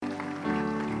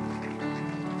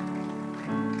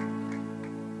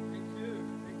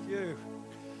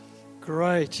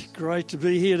Great to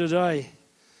be here today.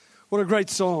 What a great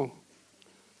song.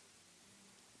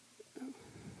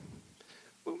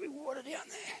 Water down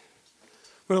there.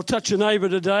 Well, touch your neighbour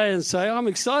today and say, I'm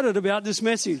excited about this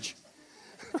message.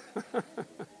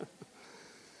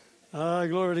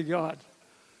 Glory to God.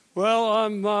 Well,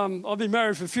 I've been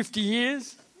married for 50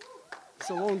 years. It's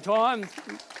a long time.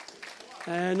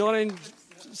 And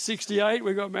 1968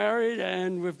 we got married,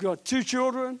 and we've got 2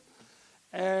 children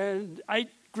and 8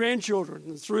 grandchildren,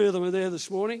 and 3 of them are there this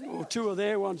morning, or 2 are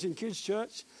there, one's in kids'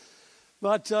 church.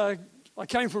 But I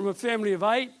came from a family of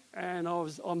 8, and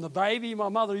I'm the baby. My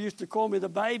mother used to call me the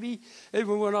baby,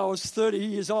 even when I was 30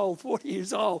 years old, 40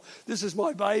 years old. This is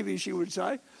my baby, she would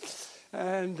say.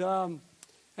 And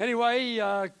anyway,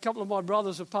 a couple of my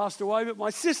brothers have passed away, but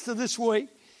my sister this week,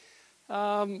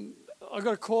 I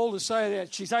got a call to say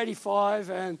that she's 85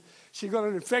 and she got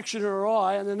an infection in her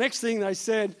eye, and the next thing they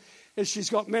said is she's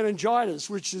got meningitis,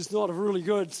 which is not a really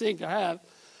good thing to have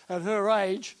at her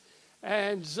age.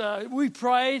 And we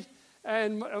prayed,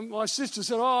 and my sister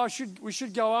said, we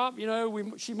should go up,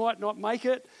 she might not make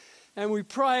it. And we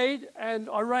prayed, and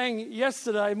I rang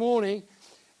yesterday morning,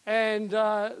 and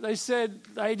they said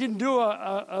they didn't do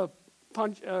a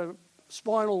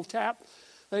spinal tap.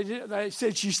 They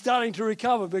said she's starting to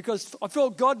recover, because I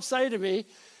felt God say to me,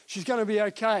 she's going to be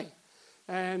okay.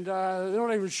 And they're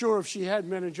not even sure if she had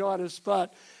meningitis,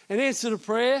 but an answer to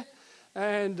prayer,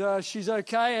 and she's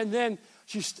okay. And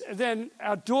then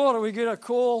our daughter, we get a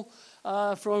call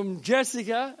from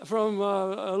Jessica, from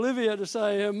Olivia, to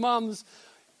say her mum's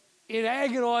in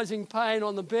agonising pain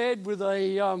on the bed with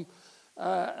a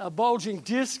bulging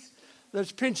disc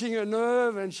that's pinching her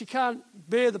nerve, and she can't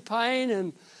bear the pain,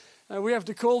 and we have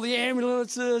to call the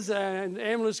ambulances and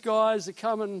ambulance guys to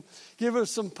come and give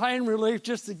us some pain relief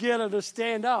just to get her to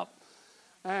stand up.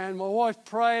 And my wife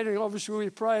prayed, and obviously we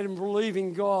prayed and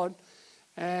believing God.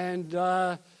 And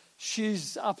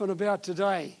she's up and about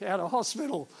today, out of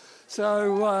hospital.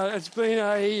 So it's been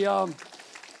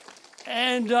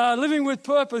living with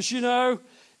purpose,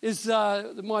 is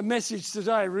my message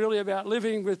today, really about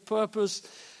living with purpose.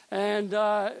 And,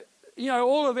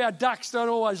 all of our ducks don't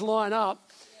always line up.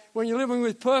 When you're living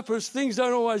with purpose, things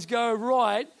don't always go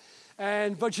right,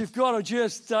 but you've got to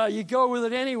just, you go with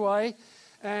it anyway,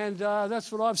 and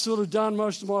that's what I've sort of done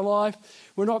most of my life.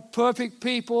 We're not perfect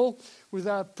people with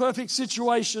perfect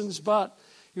situations, but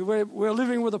we're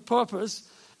living with a purpose,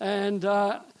 and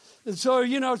so,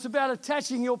 it's about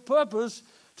attaching your purpose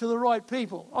to the right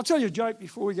people. I'll tell you a joke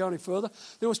before we go any further.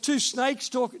 There was 2 snakes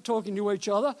talking to each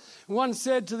other. One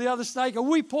said to the other snake, "Are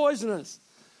we poisonous?"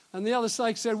 And the other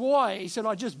snake said, "Why?" He said,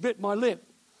 "I just bit my lip."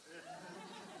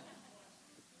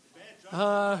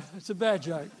 It's a bad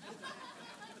joke.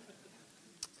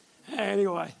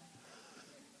 Anyway.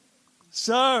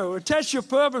 So, attach your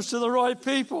purpose to the right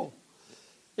people.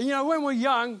 And, when we're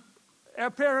young,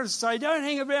 our parents say, "Don't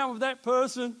hang around with that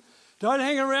person. Don't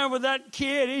hang around with that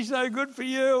kid. He's no good for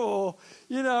you." Or,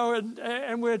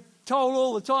 and we're told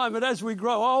all the time. But as we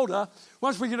grow older,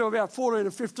 once we get to about 14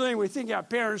 or 15, we think our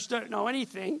parents don't know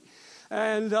anything.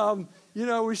 And,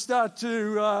 we start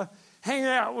to hang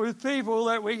out with people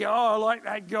that we go, "Oh, I like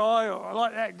that guy," or "I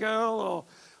like that girl," or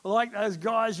 "I like those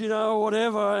guys," or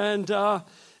whatever. And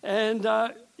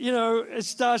it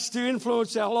starts to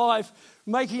influence our life,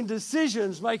 making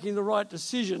the right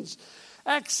decisions.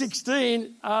 Acts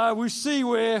 16, we see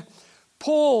where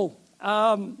Paul,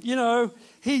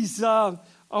 he's...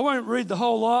 I won't read the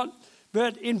whole lot,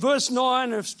 but in verse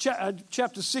 9 of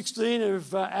chapter 16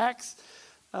 of Acts,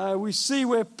 we see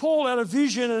where Paul had a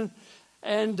vision,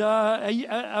 and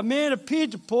a man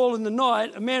appeared to Paul in the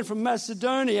night, a man from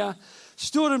Macedonia,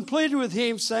 stood and pleaded with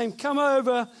him, saying, "Come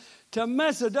over to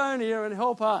Macedonia and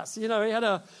help us." He had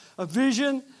a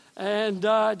vision and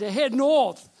to head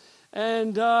north.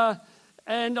 And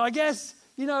I guess,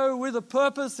 with a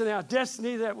purpose and our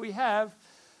destiny that we have,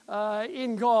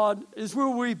 in God, is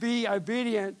will we be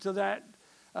obedient to that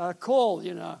call,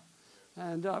 And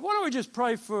why don't we just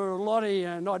pray for Lottie?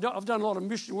 And I've done a lot of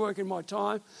mission work in my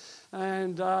time.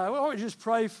 And why don't we just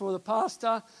pray for the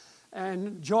pastor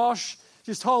and Josh?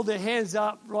 Just hold their hands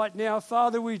up right now.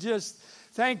 Father, we just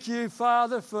thank you,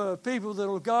 Father, for people that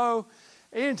will go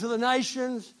into the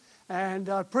nations and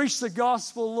preach the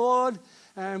gospel, Lord.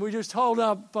 And we just hold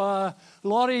up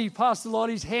Pastor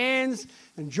Lottie's hands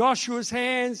and Joshua's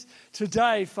hands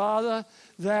today, Father,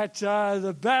 that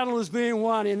the battle is being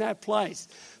won in that place,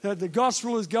 that the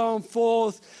gospel is going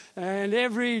forth, and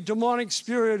every demonic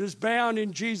spirit is bound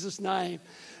in Jesus' name.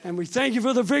 And we thank you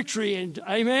for the victory, and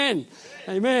amen.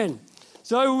 Amen.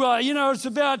 So, it's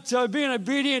about being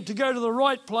obedient to go to the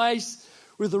right place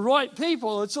with the right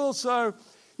people. It's also,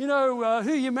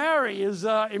 who you marry is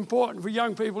important for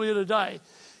young people here today.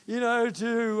 You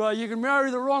can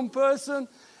marry the wrong person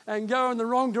and go in the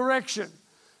wrong direction.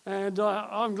 And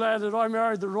I'm glad that I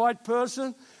married the right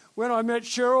person. When I met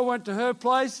Cheryl, went to her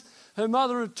place. Her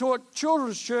mother had taught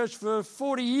children's church for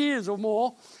 40 years or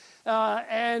more,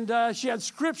 and she had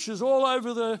scriptures all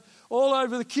over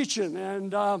the kitchen.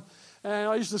 And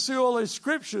I used to see all these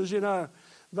scriptures,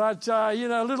 But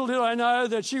little did I know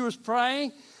that she was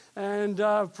praying, and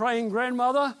praying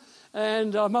grandmother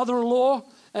and mother-in-law,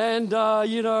 and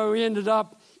we ended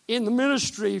up in the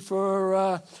ministry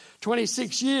for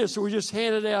 26 years. So we just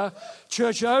handed our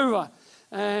church over,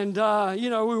 and we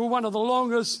were one of the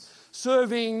longest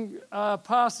serving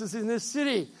pastors in this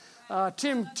city.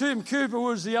 Tim Cooper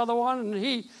was the other one, and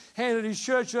he handed his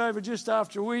church over just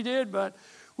after we did. But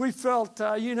we felt,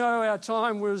 our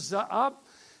time was up,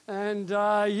 and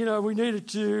we needed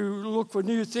to look for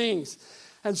new things.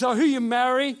 And so, who you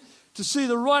marry, to see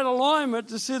the right alignment,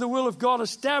 to see the will of God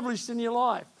established in your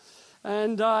life.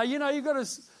 And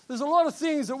there's a lot of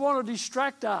things that want to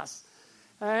distract us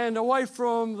and away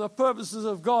from the purposes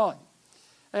of God.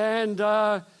 And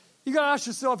you got to ask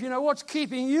yourself, what's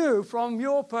keeping you from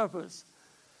your purpose?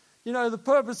 The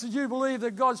purpose that you believe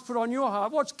that God's put on your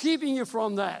heart. What's keeping you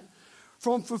from that?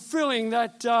 From fulfilling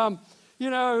that, for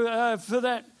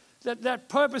that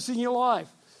purpose in your life.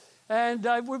 And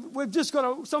we've just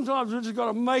got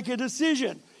to make a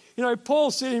decision.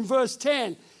 Paul said in verse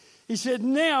 10, he said,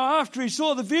 now after he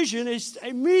saw the vision,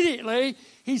 immediately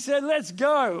he said, let's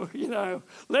go,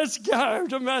 let's go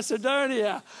to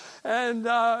Macedonia. And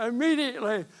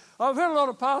immediately, I've heard a lot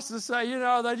of pastors say,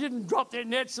 they didn't drop their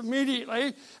nets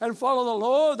immediately and follow the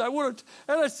Lord. They would have,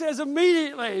 and it says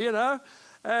immediately,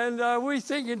 And we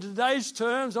think in today's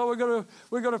terms,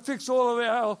 we've got to fix all of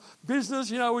our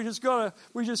business. We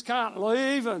just can't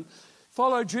leave and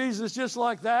follow Jesus just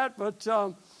like that. But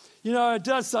it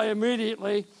does say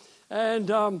immediately, and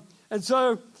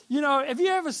so have you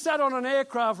ever sat on an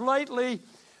aircraft lately?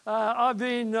 I've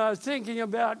been thinking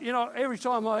about every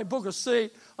time I book a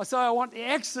seat, I say I want the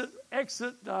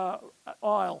exit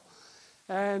aisle,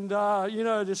 and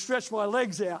to stretch my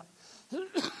legs out.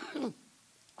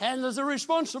 And there's a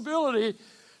responsibility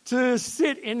to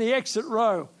sit in the exit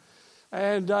row.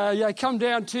 And they come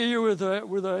down to you with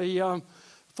a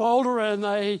folder, and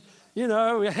they,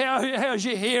 how's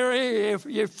your hearing, if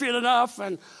you're fit enough,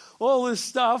 and all this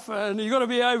stuff. And you've got to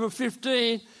be over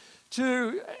 15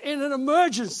 in an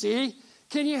emergency,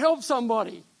 can you help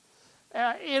somebody?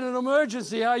 In an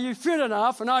emergency, are you fit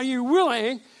enough, and are you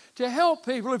willing to help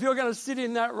people if you're going to sit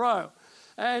in that row?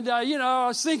 And, I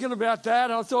was thinking about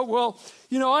that, and I thought, well,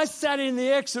 I sat in the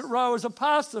exit row as a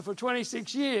pastor for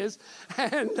 26 years,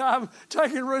 and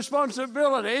taking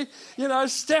responsibility,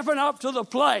 stepping up to the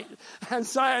plate and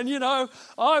saying,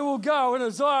 I will go. And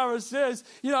Isaiah says,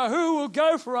 who will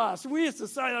go for us? And we used to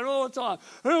say that all the time.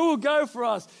 Who will go for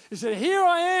us? He said, here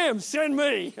I am, send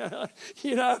me.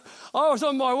 I was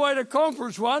on my way to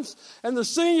conference once, and the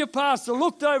senior pastor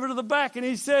looked over to the back, and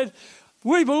he said,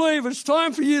 we believe it's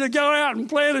time for you to go out and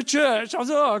plant a church. I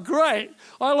thought, oh, great.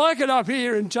 I like it up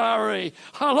here in Taree.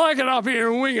 I like it up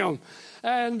here in Wingham.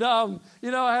 And, I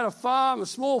had a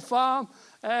small farm,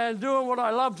 and doing what I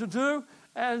love to do.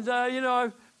 And,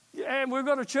 and we've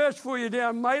got a church for you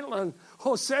down Maitland,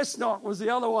 or Cessnock was the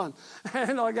other one.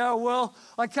 And I go, well,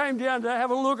 I came down to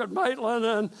have a look at Maitland,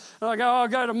 and I go, I'll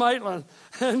go to Maitland.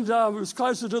 And it was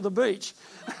closer to the beach.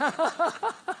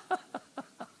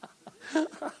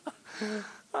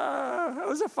 It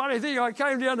was a funny thing. I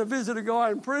came down to visit a guy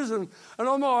in prison, and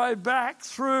on my way back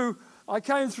I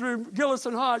came through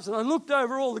Gillison Heights, and I looked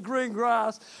over all the green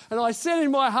grass, and I said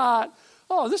in my heart,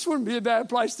 oh, this wouldn't be a bad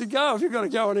place to go if you're going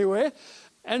to go anywhere.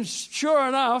 And sure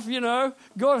enough,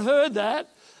 God heard that,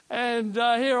 and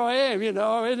here I am,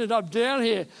 I ended up down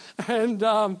here. And,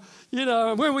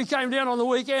 when we came down on the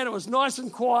weekend, it was nice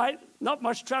and quiet, not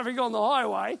much traffic on the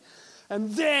highway. And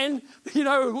then,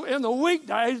 in the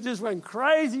weekdays, it just went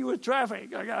crazy with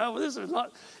traffic. I go, well, this is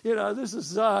not, this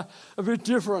is a bit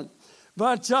different.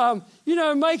 But,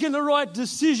 making the right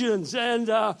decisions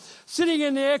and sitting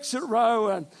in the exit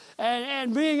row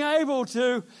and being able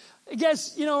to, I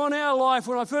guess, on our life,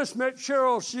 when I first met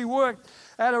Cheryl, she worked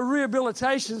at a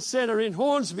rehabilitation centre in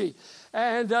Hornsby.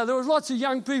 And there was lots of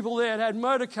young people there that had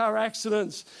motor car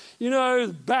accidents, there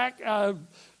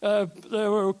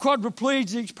were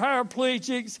quadriplegics,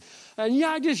 paraplegics,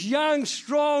 and just young,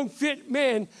 strong, fit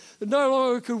men that no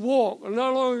longer could walk and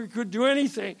no longer could do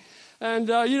anything. And,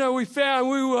 we found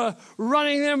we were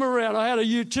running them around. I had a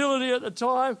utility at the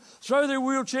time, throw their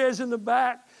wheelchairs in the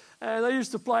back, and they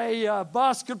used to play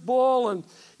basketball, and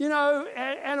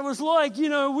and it was like,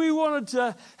 we wanted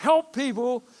to help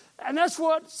people. And that's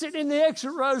what sitting in the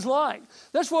exit row is like.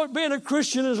 That's what being a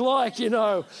Christian is like,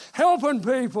 helping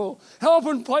people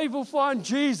find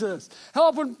Jesus,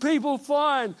 helping people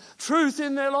find truth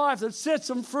in their life that sets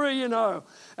them free,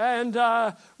 And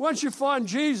once you find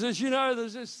Jesus,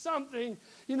 there's just something,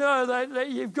 that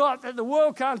you've got that the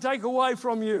world can't take away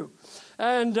from you.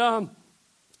 And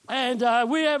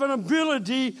we have an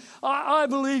ability, I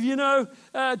believe,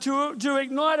 to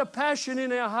ignite a passion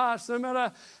in our hearts, no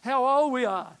matter how old we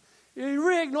are. You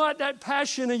reignite that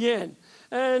passion again.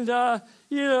 And, in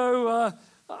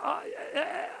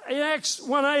Acts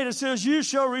 1:8 it says, you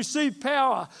shall receive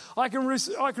power. I can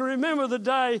remember the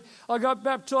day I got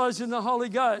baptized in the Holy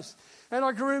Ghost. And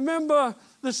I can remember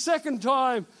the second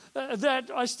time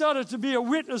that I started to be a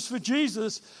witness for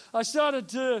Jesus. I started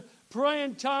to pray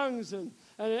in tongues and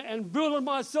building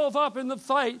myself up in the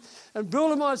faith and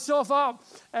building myself up.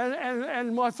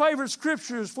 And my favorite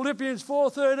scripture is Philippians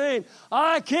 4:13.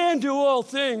 I can do all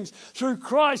things through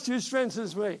Christ who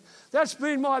strengthens me. That's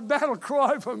been my battle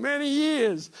cry for many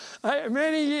years. And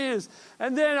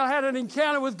then I had an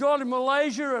encounter with God in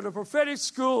Malaysia at a prophetic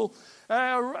school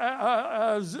where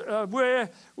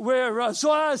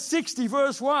Isaiah 60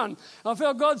 verse 1, I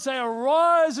felt God say,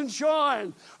 arise and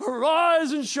shine, for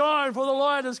the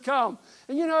light has come.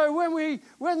 And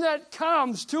when that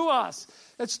comes to us,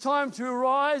 it's time to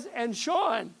arise and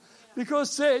shine,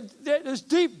 because there's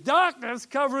deep darkness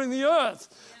covering the earth,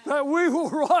 but we will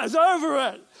rise over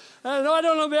it. And I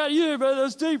don't know about you, but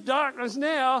there's deep darkness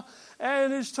now,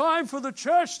 and it's time for the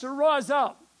church to rise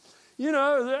up.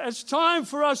 It's time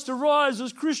for us to rise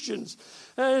as Christians.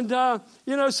 And,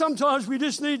 sometimes we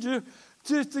just need to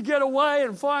get away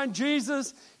and find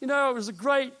Jesus. It was a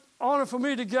great honour for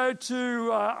me to go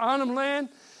to Arnhem Land.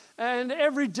 And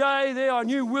every day there I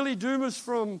knew Willie Dumas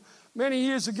from many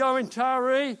years ago in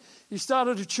Taree. He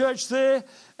started a church there,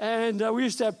 and we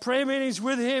used to have prayer meetings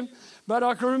with him. But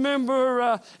I can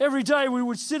remember every day we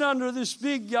would sit under this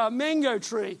big mango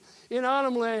tree in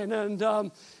Arnhem Land, and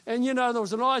there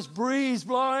was a nice breeze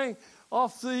blowing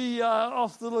off the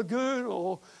lagoon,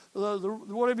 or the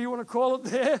whatever you want to call it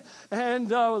there,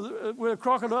 and where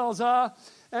crocodiles are.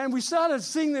 And we started to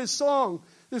sing this song.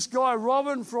 This guy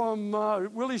Robin from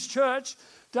Willie's church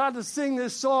started to sing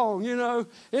this song,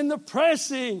 in the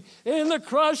pressing, in the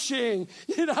crushing,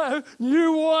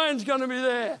 new wine's going to be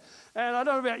there. And I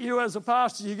don't know about you as a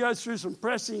pastor, you go through some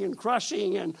pressing and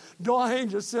crushing and dying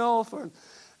yourself.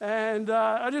 And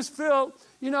I just felt,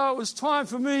 it was time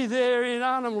for me there in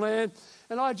Arnhem Land.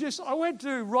 And I went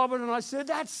to Robin and I said,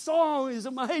 that song is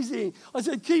amazing. I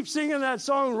said, keep singing that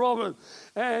song, Robin.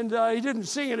 And he didn't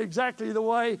sing it exactly the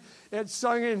way it's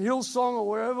sung in Hillsong or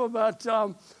wherever, but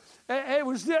it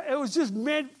was just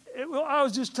meant. I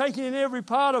was just taking in every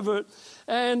part of it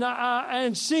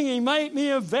and singing, make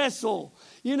me a vessel.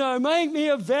 Make me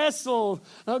a vessel.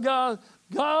 I go,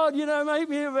 God, make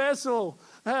me a vessel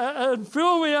and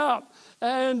fill me up.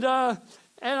 And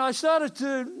I started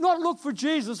to not look for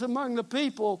Jesus among the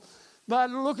people, but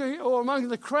among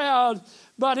the crowd.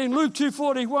 But in Luke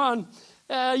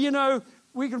 2:41,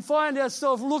 we can find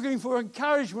ourselves looking for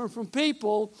encouragement from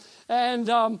people, and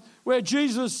where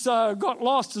Jesus got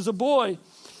lost as a boy.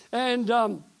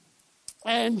 And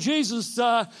Jesus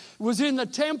was in the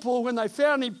temple when they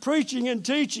found him preaching and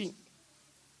teaching.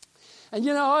 And,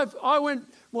 I went,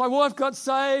 my wife got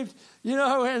saved,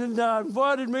 and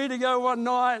invited me to go one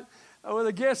night with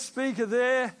a guest speaker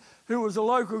there who was a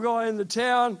local guy in the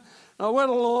town. I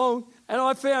went along and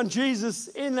I found Jesus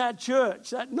in that church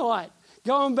that night,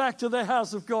 going back to the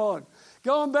house of God,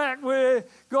 going back where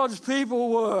God's people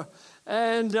were.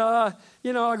 And, I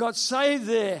got saved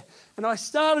there. And I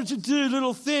started to do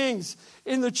little things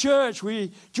in the church.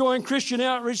 We joined Christian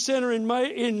Outreach Centre in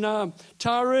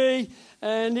Taree.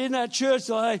 And in that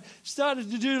church, I started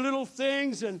to do little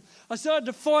things. And I started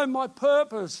to find my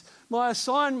purpose, my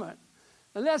assignment.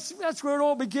 And that's where it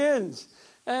all begins.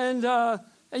 And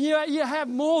you have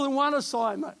more than one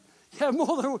assignment. You have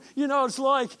more than, it's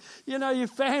like, your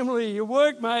family, your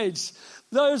workmates,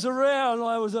 those around.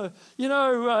 I was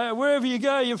wherever you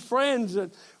go, your friends.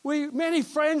 And many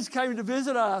friends came to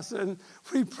visit us, and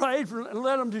we prayed for and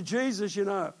led them to Jesus,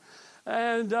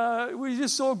 And we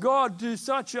just saw God do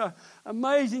such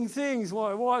amazing things.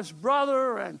 My wife's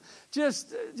brother, and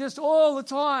just all the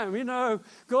time,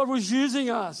 God was using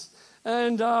us.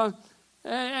 And I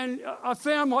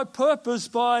found my purpose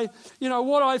by,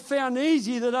 what I found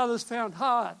easy that others found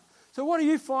hard. So what do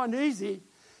you find easy,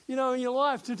 in your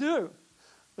life to do?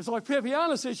 It's like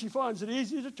Pepiana says she finds it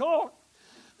easy to talk.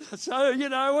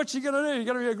 So, what you going to do? You're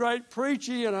going to be a great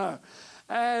preacher,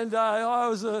 And I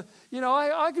was,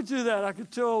 I could do that. I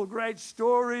could tell great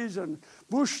stories and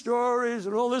bush stories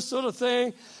and all this sort of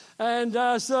thing. And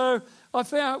so I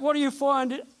found, what do you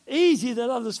find easy that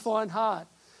others find hard?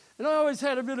 And I always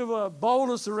had a bit of a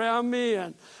boldness around me.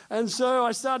 And so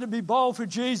I started to be bold for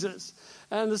Jesus.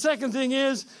 And the second thing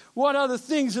is, what are the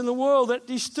things in the world that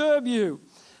disturb you?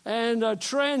 And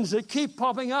trends that keep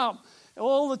popping up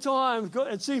all the time.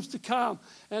 It seems to come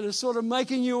and it's sort of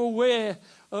making you aware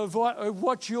of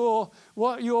what you're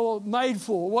made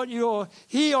for, what you're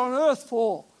here on earth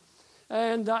for.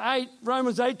 And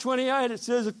Romans 8:28, it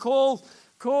says, called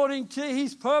according to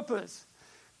his purpose.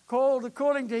 Called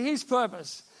according to his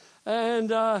purpose. And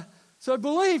so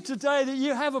believe today that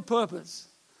you have a purpose.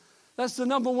 That's the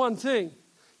number one thing.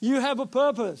 You have a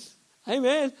purpose.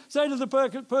 Amen. Say to the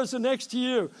person next to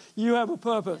you, you have a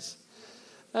purpose.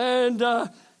 And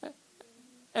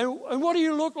what do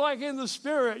you look like in the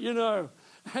spirit,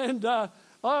 And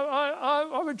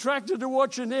I'm attracted to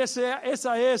watching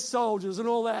SAS soldiers and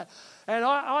all that. And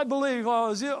I believe I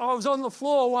was on the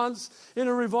floor once in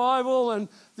a revival, and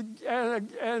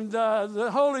the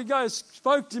Holy Ghost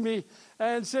spoke to me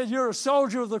and said, "You're a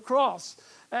soldier of the cross."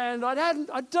 And I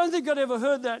don't think I'd ever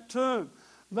heard that term,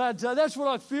 but that's what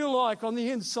I feel like on the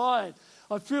inside.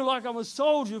 I feel like I'm a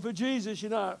soldier for Jesus,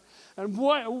 and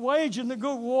waging the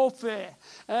good warfare,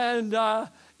 and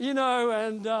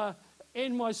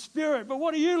in my spirit. But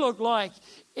what do you look like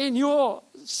in your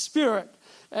spirit?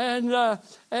 And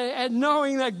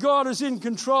knowing that God is in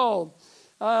control,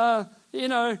 and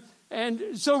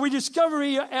so we discover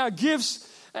our gifts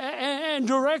and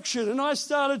direction. And I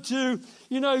started to,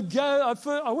 go.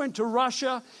 I went to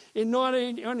Russia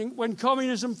when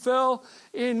communism fell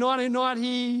in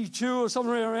 1992 or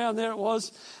somewhere around there it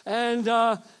was, and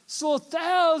saw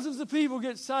thousands of people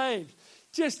get saved.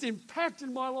 Just impacted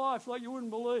my life like you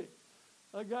wouldn't believe.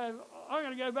 I'm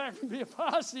going to go back and be a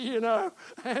pastor,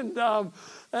 And I'd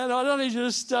only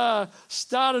just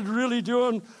started really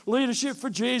doing leadership for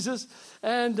Jesus.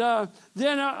 And then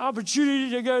an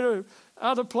opportunity to go to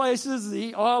other places,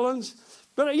 the islands.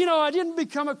 But, I didn't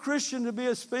become a Christian to be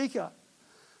a speaker.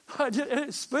 I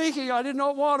did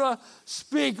not want to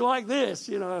speak like this,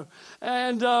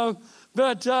 And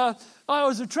but I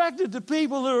was attracted to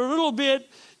people that were a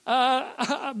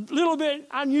little bit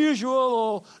unusual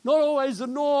or not always the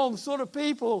norm sort of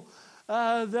people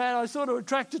that I sort of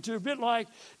attracted to, a bit like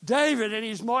David and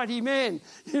his mighty men.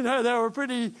 They were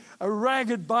a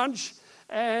ragged bunch,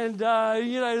 and,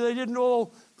 they didn't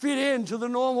all fit into the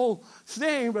normal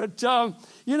thing. But,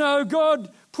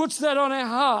 God puts that on our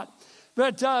heart.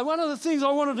 But one of the things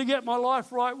I wanted to get my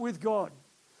life right with God.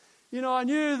 I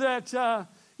knew that...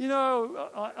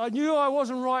 I knew I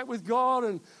wasn't right with God,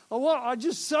 and I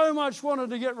just so much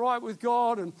wanted to get right with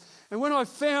God. And when I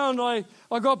found I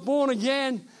got born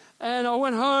again, and I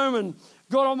went home and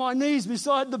got on my knees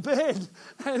beside the bed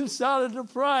and started to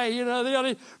pray. The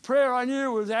only prayer I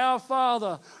knew was, "Our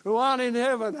Father, who art in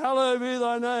heaven, hallowed be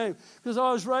thy name," because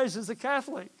I was raised as a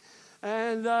Catholic.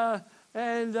 And I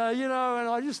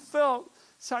just felt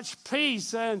such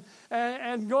peace, and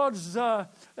God's the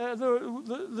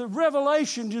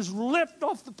revelation just leapt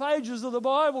off the pages of the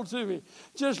Bible to me,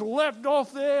 just leapt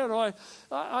off there, and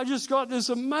I just got this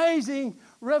amazing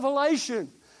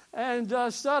revelation, and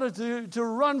started to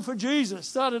run for Jesus,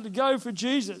 started to go for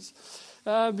Jesus,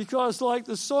 because like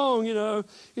the song,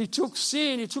 he took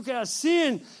our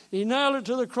sin, he nailed it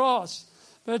to the cross.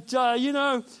 But I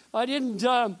didn't.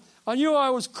 I knew I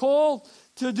was called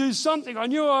to do something. I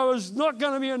knew I was not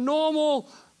going to be a normal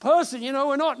person.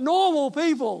 We're not normal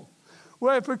people.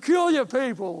 We're peculiar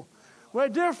people. We're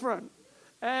different.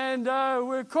 And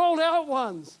we're called out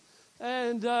ones.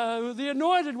 And the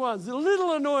anointed ones, the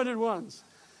little anointed ones.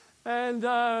 And,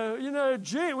 we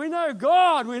know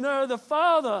God. We know the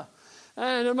Father.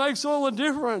 And it makes all the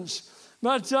difference.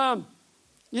 But, I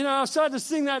started to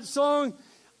sing that song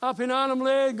up in Arnhem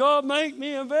Land, "God, make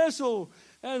me a vessel."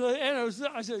 And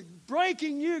I said,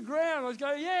 breaking new ground. I was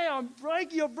going,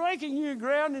 you're breaking new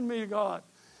ground in me, God.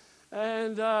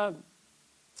 And, I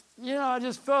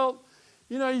just felt,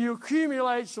 you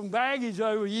accumulate some baggage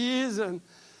over years, and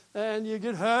you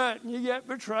get hurt, and you get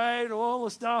betrayed, all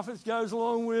the stuff that goes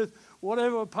along with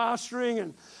whatever pastoring,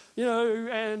 and,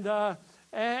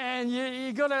 and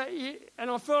you got to, and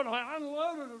I felt I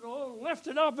unloaded it all, left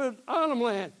it up at Arnhem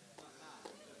Land.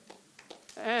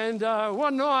 And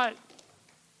one night,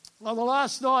 on the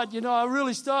last night, I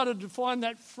really started to find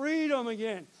that freedom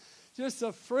again. Just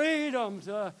the freedom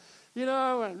to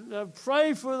and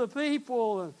pray for the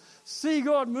people and see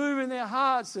God move in their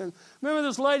hearts. And remember,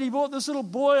 this lady brought this little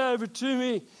boy over to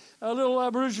me, a little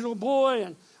Aboriginal boy,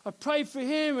 and I prayed for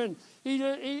him, and he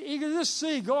could just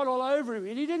see God all over him.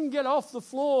 And he didn't get off the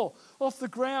floor, off the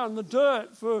ground, the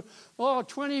dirt for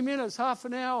 20 minutes, half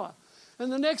an hour.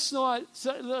 And the next night,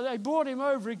 they brought him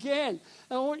over again.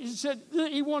 And he said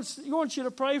he wants you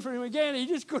to pray for him again. He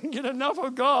just couldn't get enough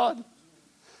of God.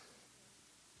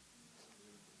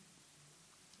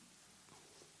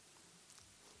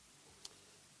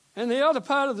 And the other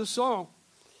part of the song,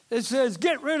 it says,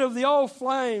 get rid of the old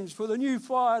flames for the new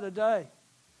fire today.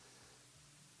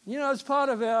 It's part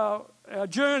of our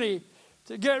journey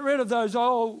to get rid of those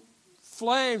old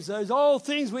flames, those old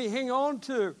things we hang on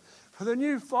to for the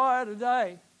new fire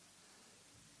today.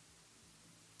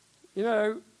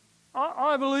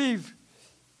 I believe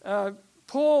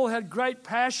Paul had great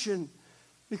passion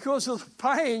because of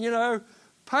pain.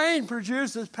 Pain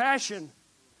produces passion.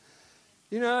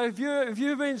 If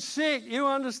you've been sick, you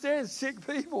understand sick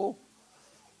people.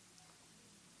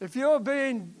 If you're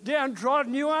being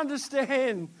downtrodden, you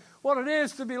understand what it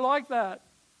is to be like that.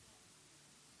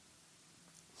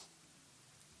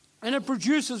 And it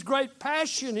produces great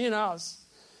passion in us.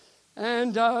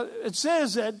 And it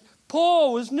says that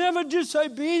Paul was never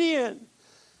disobedient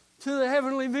to the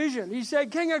heavenly vision. He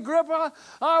said, King Agrippa,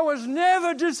 I was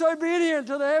never disobedient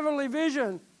to the heavenly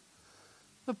vision,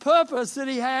 the purpose that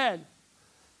he had.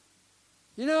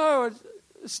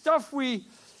 Stuff we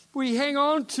hang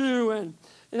on to, and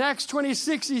in Acts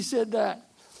 26 he said that.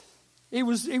 He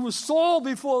was Saul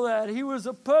before that. He was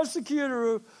a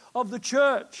persecutor of the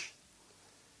church.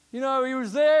 He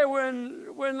was there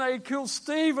when they killed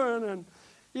Stephen, and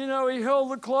he held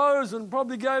the clothes and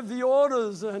probably gave the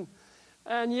orders, and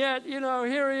yet,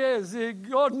 here he is.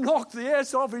 God knocked the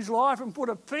S off his life and put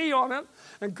a P on it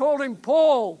and called him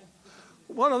Paul,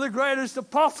 one of the greatest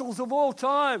apostles of all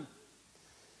time.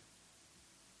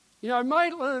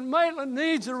 Maitland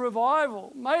needs a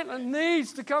revival. Maitland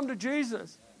needs to come to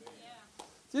Jesus. Yeah.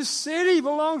 This city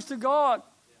belongs to God.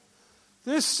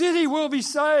 This city will be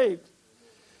saved.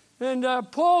 And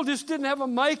Paul just didn't have a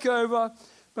makeover,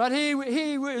 but he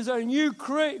was a new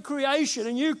creation,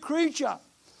 a new creature.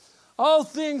 Old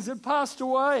things had passed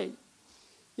away.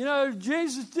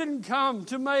 Jesus didn't come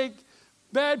to make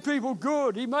bad people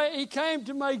good. He came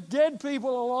to make dead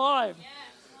people alive. Yeah.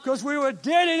 Because we were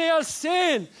dead in our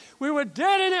sin. We were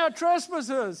dead in our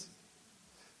trespasses.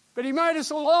 But he made us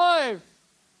alive.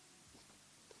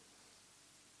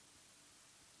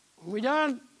 We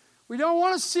don't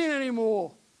want to sin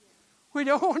anymore. We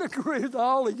don't want to grieve the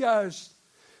Holy Ghost.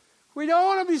 We don't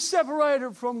want to be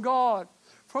separated from God,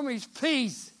 from his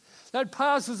peace that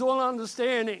passes all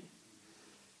understanding.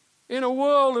 In a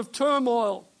world of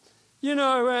turmoil,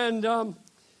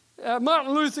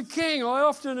 Martin Luther King, I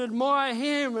often admire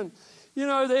him, and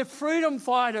they're freedom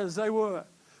fighters, they were.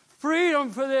 Freedom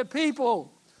for their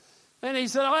people. And he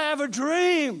said, I have a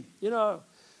dream, And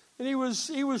he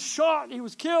was shot, he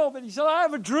was killed, but he said, I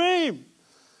have a dream.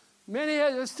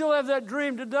 Many still have that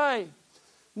dream today.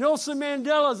 Nelson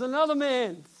Mandela's another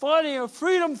man fighting, a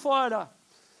freedom fighter.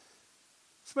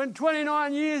 Spent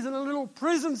 29 years in a little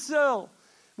prison cell.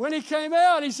 When he came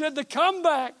out, he said, the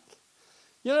comeback.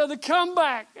 The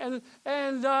comeback and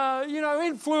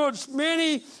influenced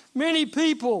many, many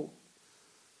people,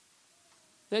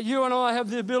 that you and I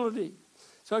have the ability.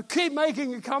 So keep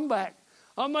making a comeback.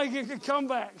 I'm making a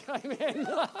comeback. Amen.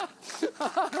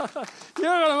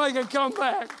 You're going to make a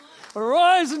comeback.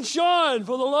 Arise and shine,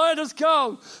 for the light has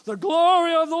come. The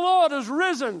glory of the Lord has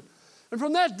risen. And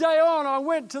from that day on, I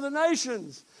went to the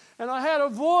nations, and I had a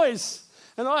voice,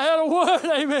 and I had a word.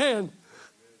 Amen.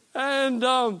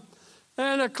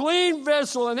 And a clean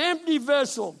vessel, an empty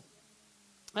vessel.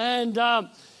 And,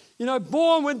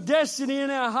 born with destiny in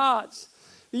our hearts.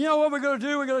 You know what we're going to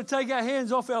do? We're going to take our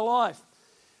hands off our life.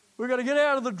 We're going to get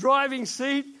out of the driving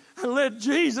seat and let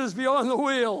Jesus be on the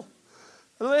wheel.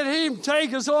 And let him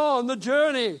take us on the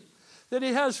journey that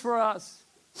he has for us.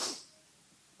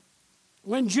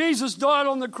 When Jesus died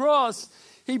on the cross,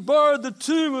 he borrowed the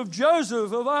tomb of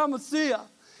Joseph of Arimathea.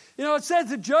 It says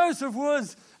that Joseph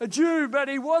was a Jew, but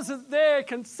he wasn't there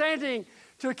consenting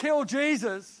to kill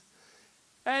Jesus.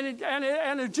 And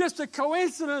it's just a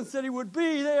coincidence that he would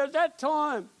be there at that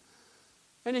time.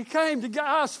 And he came to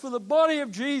ask for the body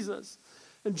of Jesus.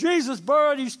 And Jesus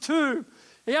borrowed his tomb.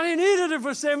 He only needed it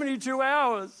for 72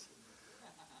 hours.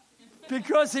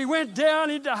 Because he went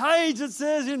down into Hades, it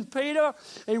says in Peter.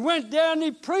 He went down and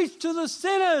he preached to the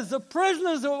sinners, the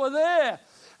prisoners that were there.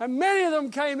 And many of them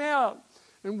came out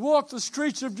and walked the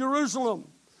streets of Jerusalem.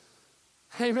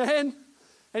 Amen.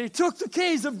 And he took the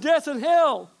keys of death and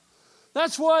hell.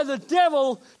 That's why the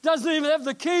devil doesn't even have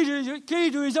the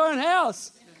key to his own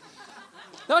house.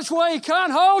 That's why he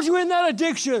can't hold you in that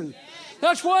addiction.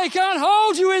 That's why he can't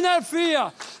hold you in that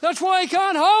fear. That's why he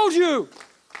can't hold you.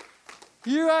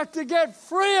 You have to get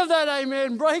free of that,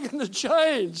 amen, breaking the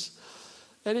chains.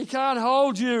 And he can't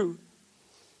hold you.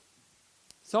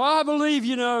 So I believe,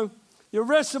 the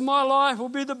rest of my life will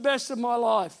be the best of my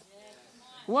life.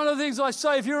 One of the things I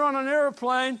say, if you're on an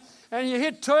aeroplane and you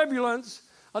hit turbulence,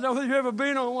 I don't know if you've ever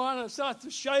been on one, and it starts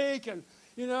to shake and,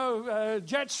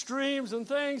 jet streams and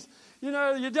things. You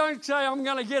don't say, I'm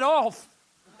going to get off.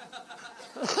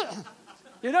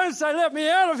 You don't say, let me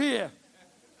out of here.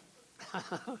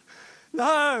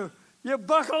 No, you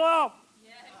buckle up.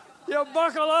 You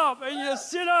buckle up and you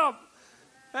sit up.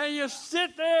 And you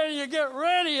sit there and you get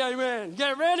ready, amen.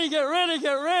 Get ready, get ready,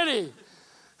 get ready.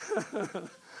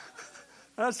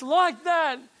 It's like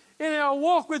that in our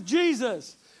walk with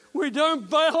Jesus. We don't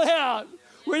bail out.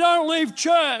 We don't leave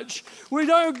church. We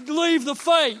don't leave the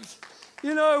faith. We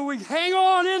hang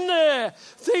on in there.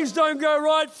 Things don't go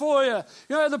right for you.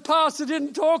 The pastor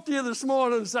didn't talk to you this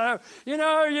morning, so,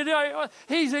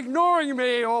 he's ignoring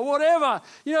me or whatever.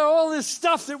 All this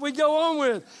stuff that we go on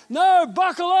with. No,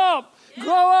 buckle up.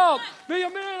 Grow up. Be a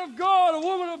man of God, a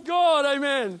woman of God.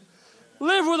 Amen.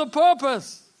 Live with a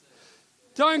purpose.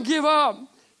 Don't give up.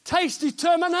 Taste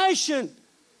determination.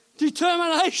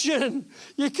 Determination.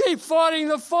 You keep fighting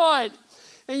the fight.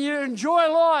 And you enjoy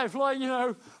life like,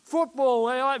 football.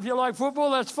 If you like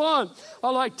football, that's fine.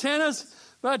 I like tennis.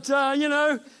 But,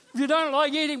 if you don't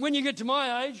like eating, when you get to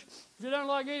my age, if you don't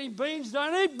like eating beans,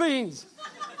 don't eat beans.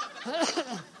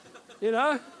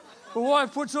 My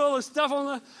wife puts all the stuff on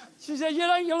the... She said,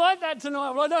 you like that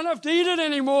tonight? Well, I don't have to eat it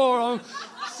anymore. I'm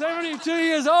 72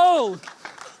 years old.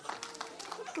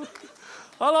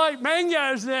 I like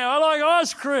mangoes now. I like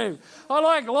ice cream. I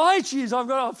like lychees.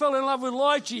 I fell in love with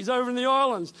lychees over in the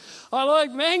islands. I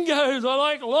like mangoes. I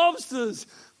like lobsters.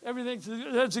 Everything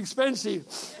that's expensive.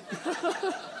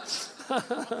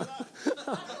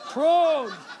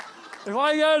 Prawns. If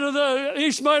I go to the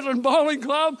East Maitland Bowling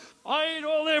Club, I eat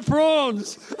all their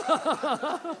prawns.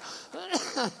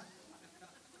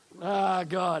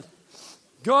 God.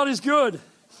 God is good.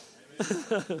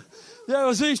 There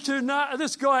was these two.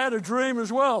 This guy had a dream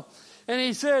as well. And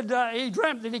he said he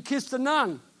dreamt that he kissed a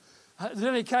nun. There's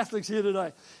any Catholics here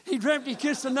today? He dreamt he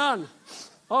kissed a nun.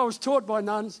 I was taught by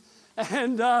nuns.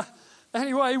 And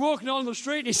anyway, he walking on the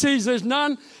street, he sees this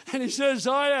nun, and he says,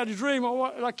 I had a dream,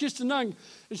 I kissed a nun.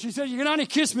 And she said, you can only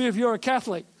kiss me if you're a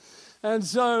Catholic. And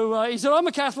so he said, I'm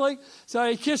a Catholic. So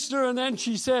he kissed her, and then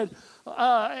he said,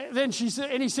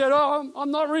 oh,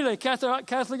 I'm not really a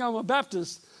Catholic, I'm a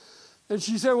Baptist. And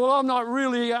she said, well, I'm not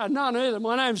really a nun either.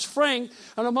 My name's Frank,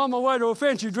 and I'm on my way to a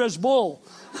fancy dress ball.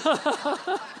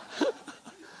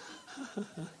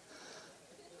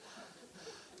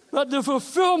 But the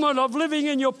fulfillment of living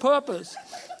in your purpose.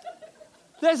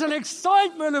 There's an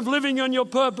excitement of living in your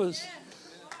purpose.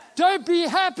 Don't be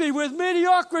happy with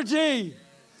mediocrity.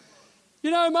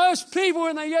 Most people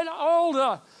when they get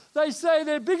older, they say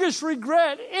their biggest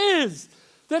regret is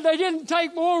that they didn't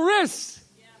take more risks.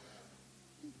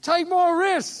 Take more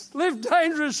risks. Live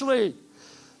dangerously.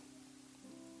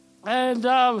 And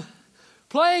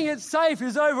playing it safe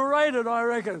is overrated, I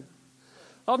reckon.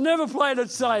 I've never played it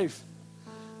safe.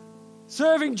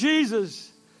 Serving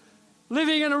Jesus,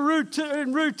 living in a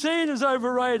routine is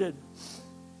overrated.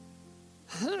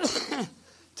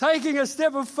 Taking a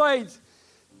step of faith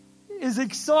is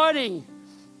exciting.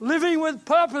 Living with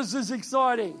purpose is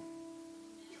exciting.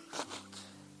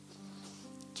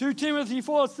 2 Timothy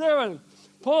 4:7.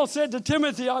 Paul said to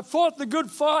Timothy, I fought the good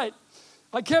fight.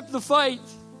 I kept the faith.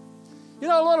 A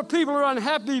lot of people are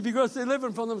unhappy because they're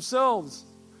living for themselves.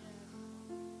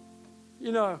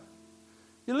 You're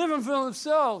living for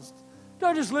themselves.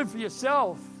 Don't just live for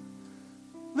yourself.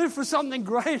 Live for something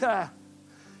greater.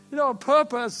 A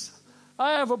purpose.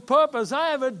 I have a purpose. I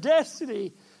have a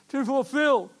destiny to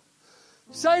fulfill.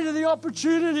 Say to the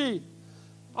opportunity,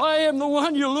 I am the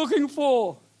one you're looking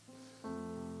for.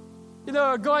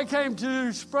 A guy came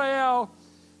to spray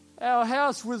our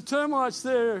house with termites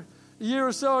there a year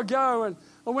or so ago, and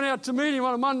I went out to meet him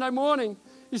on a Monday morning.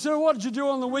 He said, what did you do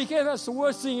on the weekend? That's the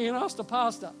worst thing you can ask the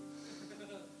pastor.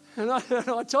 And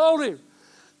I told him.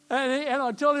 And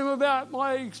I told him about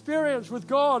my experience with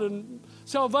God and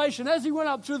salvation. As he went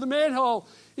up through the manhole,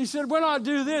 he said, when I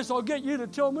do this, I'll get you to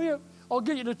tell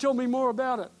me more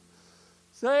about it.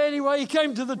 So anyway, he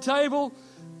came to the table.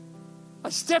 I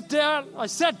stepped out. I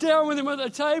sat down with him at the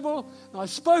table. And I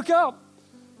spoke up.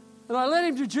 And I led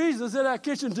him to Jesus at our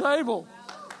kitchen table.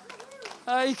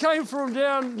 He came from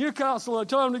down Newcastle. I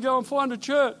told him to go and find a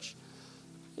church,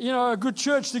 a good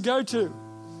church to go to.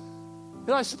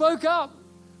 And I spoke up.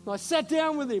 I sat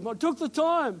down with him. I took the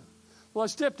time. Well, I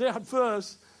stepped out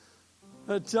first.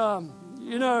 But,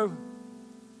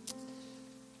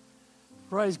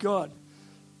 praise God.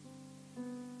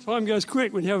 Time goes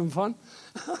quick when you're having fun.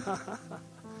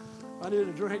 I need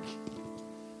a drink.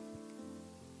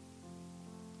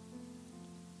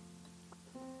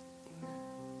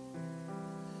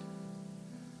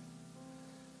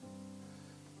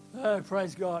 Oh,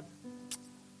 praise God.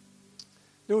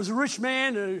 There was a rich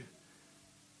man who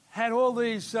had all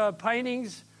these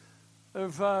paintings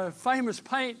of famous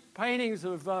paintings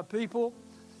of people.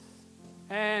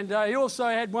 And he also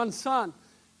had one son.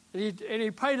 And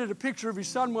he painted a picture of his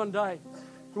son one day.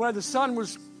 The way the son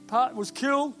was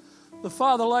killed, the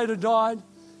father later died.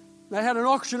 They had an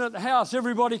auction at the house.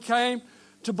 Everybody came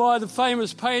to buy the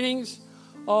famous paintings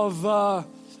of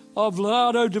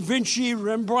Leonardo da Vinci,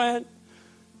 Rembrandt.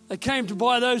 They came to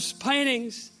buy those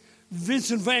paintings,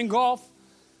 Vincent van Gogh.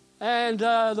 And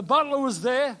the butler was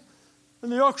there. And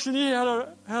the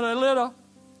auctioneer had a letter.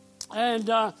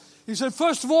 And he said,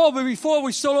 first of all, but before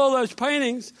we sell all those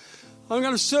paintings, he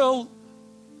wants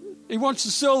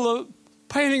to sell the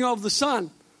painting of the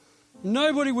son.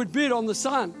 Nobody would bid on the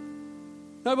son.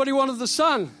 Nobody wanted the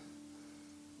son.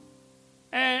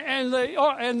 And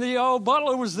the old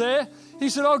butler was there. He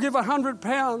said, I'll give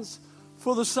 £100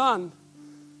 for the son.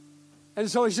 And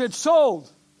so he said,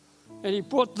 sold. And he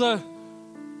put the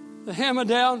hammer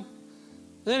down.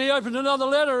 Then he opened another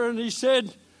letter and he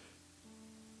said,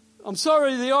 I'm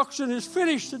sorry, the auction is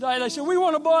finished today. They said, we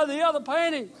want to buy the other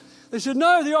painting. They said,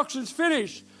 no, the auction's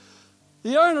finished.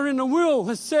 The owner in the will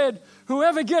has said,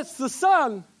 whoever gets the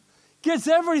son gets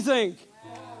everything.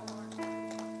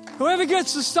 Whoever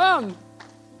gets the son.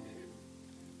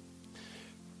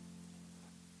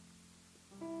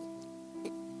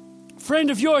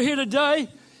 Friend, if you're here today,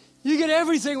 you get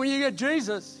everything when you get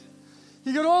Jesus.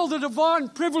 You get all the divine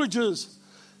privileges.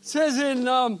 It says in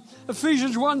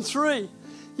Ephesians 1:3,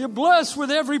 you're blessed with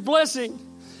every blessing.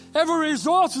 Every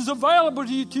resource is available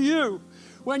to you.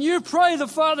 When you pray, the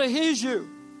Father hears you.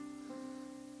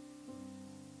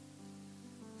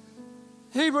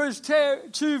 Hebrews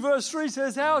 2 verse 3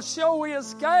 says, how shall we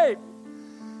escape?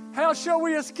 How shall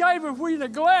we escape if we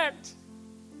neglect?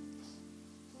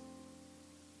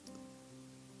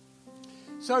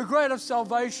 So great of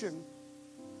salvation.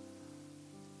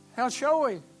 How shall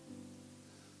we?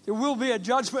 There will be a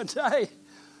judgment day.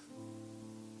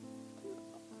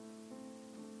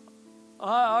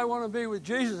 I want to be with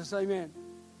Jesus, amen.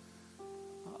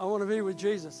 I want to be with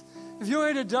Jesus. If you're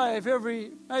here today, if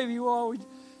every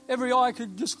eye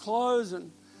could just close,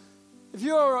 and if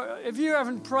you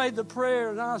haven't prayed the prayer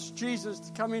and asked Jesus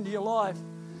to come into your life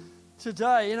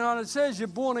today, and it says you're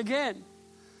born again.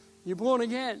 You're born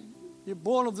again. You're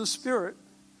born of the Spirit.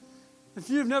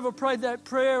 If you've never prayed that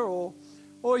prayer, or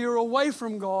you're away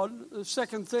from God, the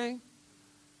second thing,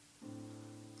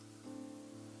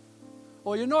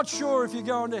 or you're not sure if you're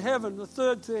going to heaven, the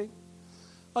third thing,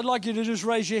 I'd like you to just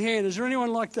raise your hand. Is there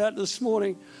anyone like that this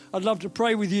morning? I'd love to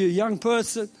pray with you. Young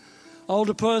person,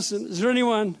 older person. Is there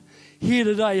anyone here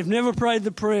today who've never prayed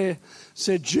the prayer,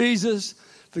 said, Jesus,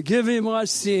 forgive me my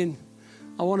sin.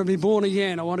 I want to be born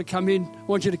again. I want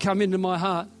you to come into my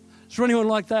heart. Is there anyone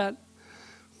like that?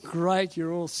 Great,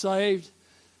 you're all saved.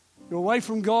 You're away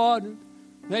from God.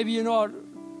 Maybe you're not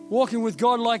walking with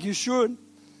God like you should.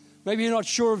 Maybe you're not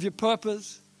sure of your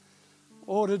purpose.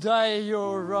 Or today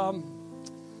you're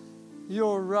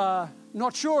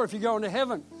not sure if you're going to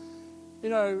heaven.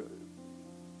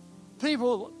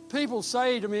 People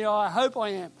say to me, I hope I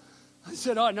am. I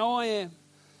said, I know I am.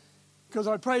 Because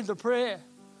I prayed the prayer.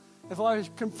 If I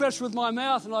confess with my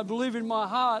mouth and I believe in my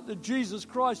heart that Jesus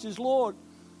Christ is Lord,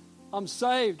 I'm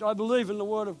saved. I believe in the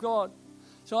Word of God.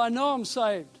 So I know I'm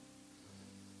saved.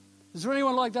 Is there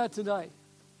anyone like that today?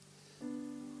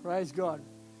 Praise God.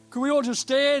 Can we all just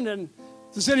stand? And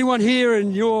if there's anyone here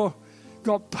and you've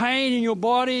got pain in your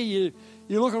body,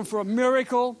 you're looking for a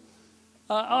miracle,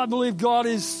 I believe God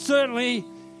is certainly,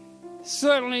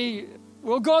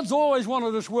 well, God's always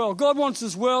wanted us well. God wants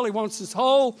us well. He wants us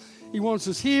whole. He wants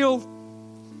us healed.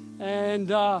 And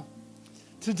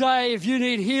today, if you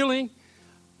need healing,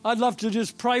 I'd love to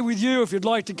just pray with you if you'd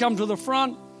like to come to the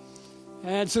front.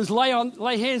 And it says,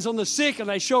 lay hands on the sick and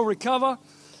they shall recover.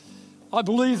 I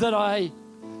believe that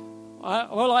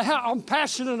I'm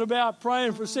passionate about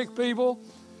praying for sick people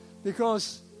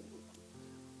because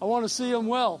I want to see them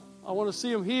well. I want to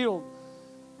see them healed.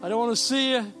 I don't want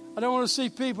to see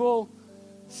people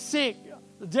sick.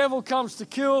 The devil comes to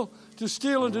kill, to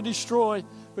steal, and to destroy.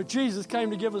 but Jesus came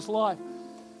to give us life.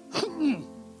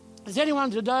 Is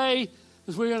anyone today,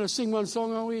 as we're going to sing one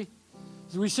song, aren't we?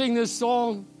 As we sing this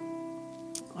song,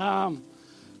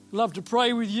 love to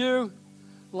pray with you,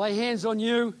 lay hands on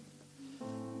you.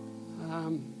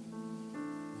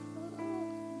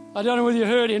 I don't know whether you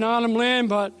heard in Arnhem Land,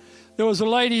 but there was a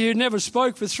lady who never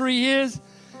spoke for 3 years,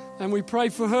 and we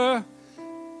prayed for her.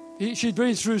 She'd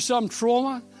been through some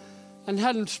trauma and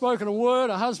hadn't spoken a word,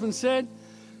 her husband said,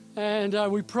 and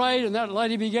we prayed, and that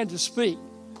lady began to speak.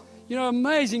 You know,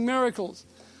 amazing miracles.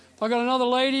 I got another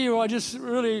lady who I just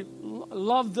really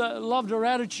loved her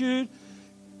attitude,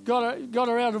 got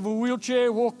her out of a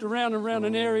wheelchair, walked around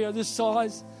an area this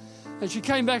size, and she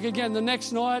came back again the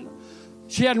next night.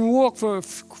 She hadn't walked for a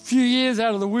few years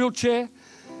out of the wheelchair.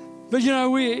 But, you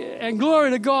know, and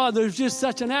glory to God, there's just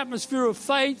such an atmosphere of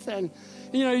faith, and,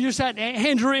 you know, you just had to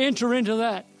enter into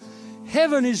that.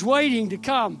 Heaven is waiting to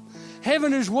come.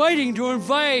 Heaven is waiting to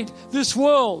invade this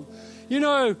world. You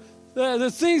know, the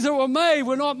things that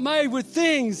were not made with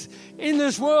things in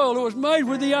this world. It was made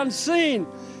with the unseen.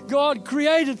 God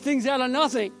created things out of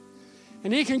nothing.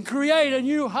 And He can create a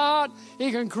new heart.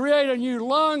 He can create a new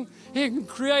lung. He can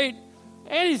create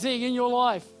anything in your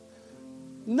life.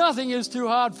 Nothing is too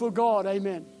hard for God.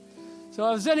 Amen.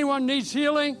 So if anyone needs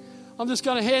healing, I'm just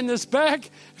going to hand this back.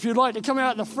 If you'd like to come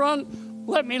out the front,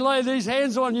 let me lay these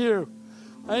hands on you.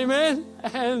 Amen.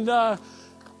 And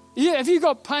if you've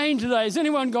got pain today, has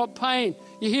anyone got pain?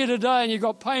 You're here today and you've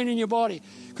got pain in your body.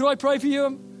 Could I pray for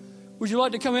you? Would you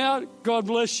like to come out? God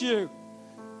bless you.